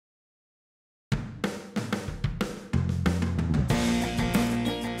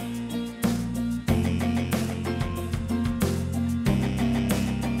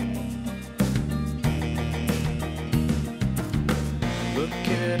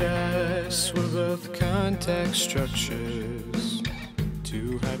at us, we're both contact structures,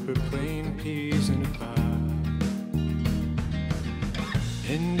 two hyperplane peas in a pod.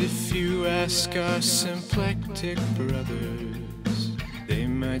 And if you ask our symplectic brothers, they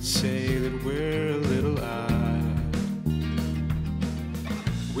might say that we're a little odd.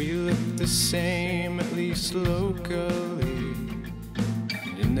 We look the same, at least locally,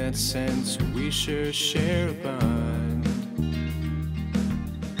 and in that sense we sure share a bond.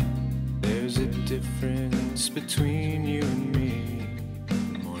 There's a difference between you and me,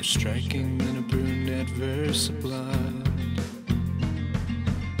 more striking than a brunette versus a blonde.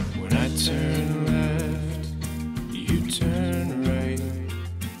 When I turn left, you turn right.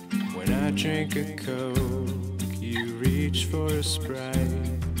 When I drink a Coke, you reach for a Sprite.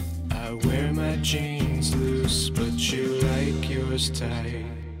 I wear my jeans loose, but you like yours tight.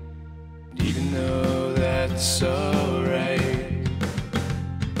 Even though that's alright.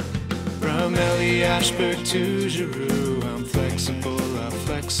 From Eliashberg to Giroux, I'm flexible, I'll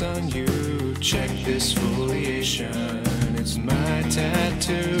flex on you. Check this foliation, it's my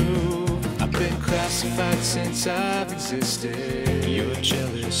tattoo. I've been classified since I've existed. You're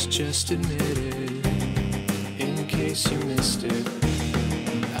jealous, just admit it, in case you missed it.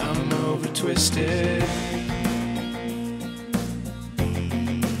 I'm overtwisted.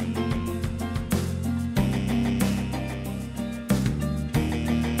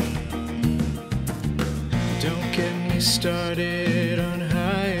 Don't get me started on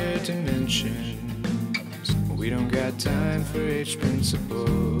higher dimensions. We don't got time for H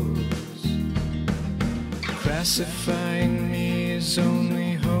principles. Classifying me is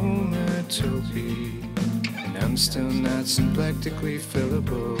only homotopy, and I'm still not symplectically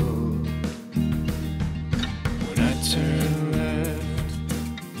fillable. When I turn left,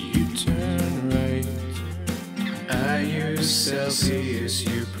 you turn right. I use Celsius,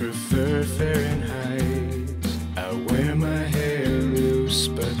 you prefer Fahrenheit. I wear my hair loose,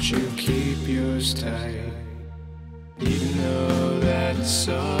 but you keep yours tight. Even though that's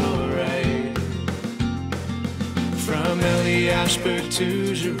alright. From Eliashberg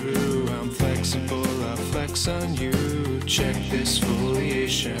to Giroux, I'm flexible, I'll flex on you. Check this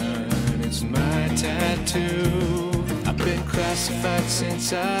foliation, it's my tattoo. I've been classified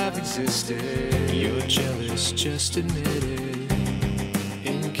since I've existed. You're jealous, just admit it,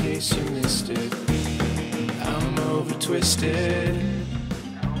 in case you missed it. I'm overtwisted.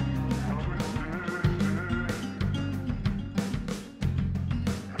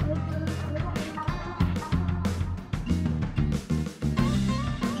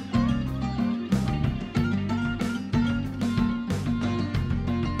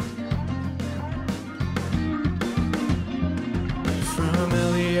 From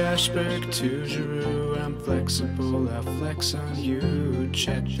Eliashberg to Giroux, I'm flexible, I'll flex on you.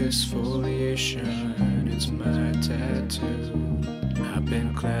 Check this foliation, it's my tattoo. I've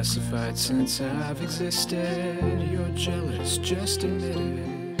been classified since I've existed. You're jealous, just admit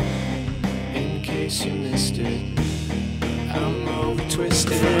it, in case you missed it. I'm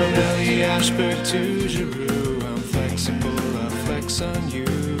overtwisted. From Eliashberg to Giroux, I'm flexible, I'll flex on you.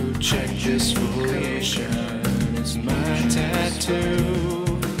 Check this foliation, it's my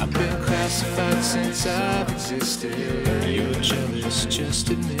tattoo. I've been classified since I've existed. You're jealous, just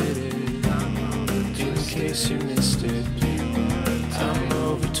admit it, in case you missed it. I'm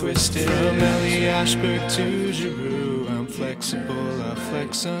overtwisted. From Eliashberg to Giroux, I'm flexible, I'll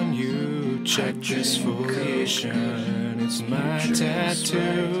flex on you. Check this foliation, it's my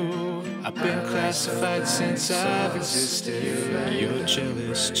tattoo. I've been classified since I've existed. You're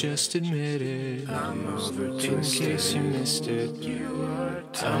jealous, just admit it, in case you missed it.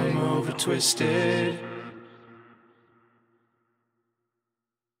 I'm overtwisted.